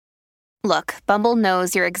Look, Bumble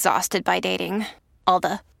knows you're exhausted by dating. All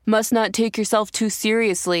the must not take yourself too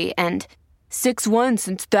seriously and 6'1"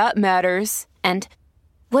 since that matters. And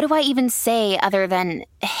what do I even say other than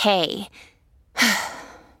hey?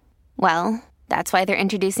 Well, that's why they're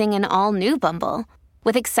introducing an all-new Bumble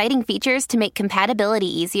with exciting features to make compatibility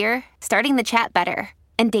easier, starting the chat better,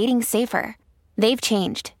 and dating safer. They've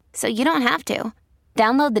changed, so you don't have to.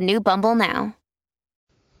 Download the new Bumble now.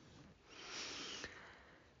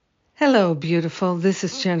 Hello, beautiful. This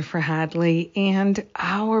is Jennifer Hadley, and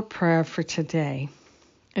our prayer for today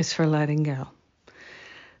is for letting go.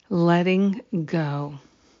 Letting go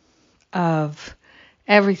of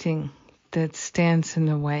everything that stands in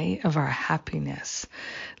the way of our happiness.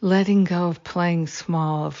 Letting go of playing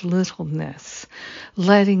small, of littleness.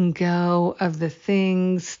 Letting go of the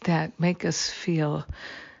things that make us feel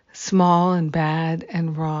small and bad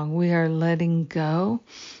and wrong. We are letting go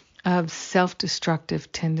of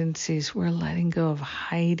self-destructive tendencies. We're letting go of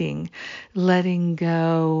hiding, letting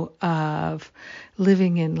go of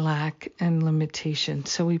living in lack and limitation.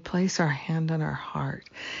 So we place our hand on our heart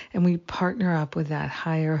and we partner up with that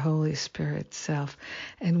higher Holy Spirit self,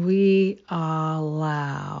 and we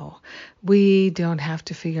allow. We don't have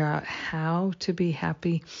to figure out how to be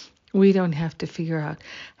happy. We don't have to figure out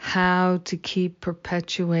how to keep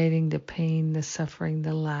perpetuating the pain, the suffering,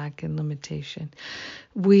 the lack, and limitation.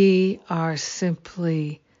 We are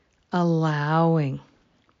simply allowing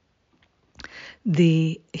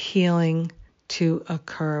the healing to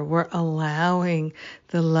occur. We're allowing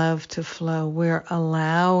the love to flow. We're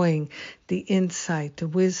allowing the insight, the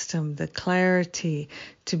wisdom, the clarity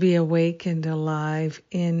to be awakened alive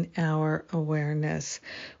in our awareness.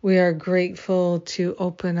 We are grateful to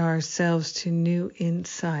open ourselves to new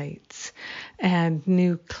insights and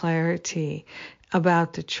new clarity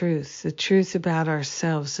about the truth about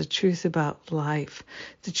ourselves, the truth about life,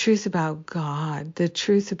 the truth about God, the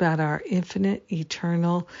truth about our infinite,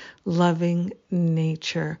 eternal, loving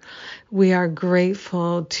nature. We are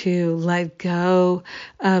grateful to let go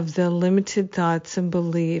of the limited thoughts and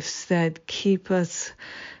beliefs that keep us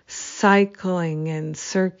cycling and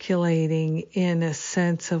circulating in a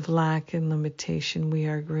sense of lack and limitation. We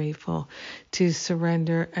are grateful to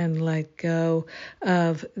surrender and let go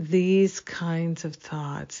of these kinds of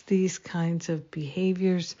thoughts, these kinds of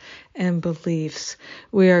behaviors and beliefs.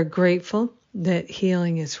 We are grateful that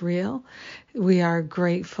healing is real. We are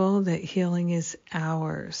grateful that healing is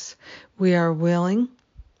ours. We are willing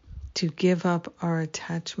to give up our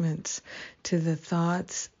attachments to the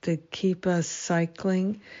thoughts that keep us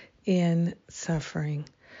cycling in suffering.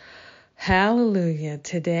 Hallelujah.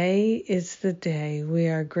 Today is the day we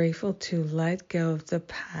are grateful to let go of the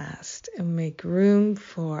past and make room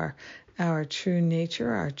for our true nature,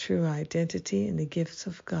 our true identity, and the gifts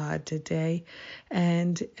of God today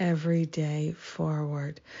and every day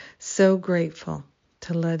forward. So grateful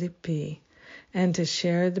to let it be and to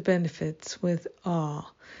share the benefits with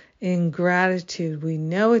all. In gratitude, we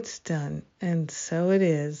know it's done, and so it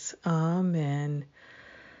is. Amen.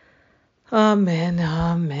 Amen.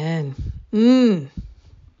 Amen.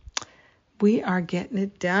 We are getting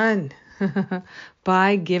it done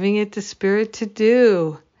by giving it to Spirit to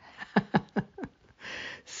do.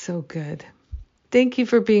 So good. Thank you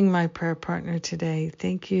for being my prayer partner today.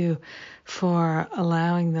 Thank you for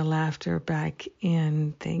allowing the laughter back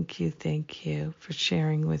in. Thank you for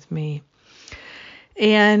sharing with me.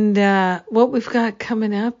 And what we've got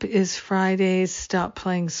coming up is Friday's Stop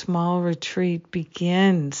Playing Small retreat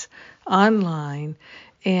begins online,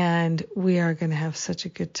 and we are going to have such a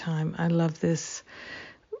good time. I love this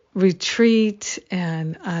retreat,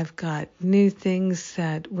 and I've got new things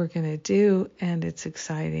that we're going to do, and it's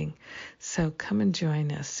exciting. So come and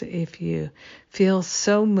join us. If you feel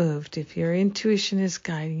so moved, if your intuition is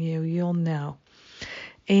guiding you, you'll know.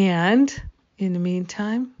 And in the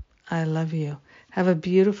meantime, I love you. Have a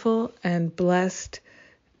beautiful and blessed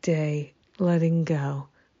day letting go.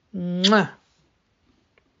 Mwah.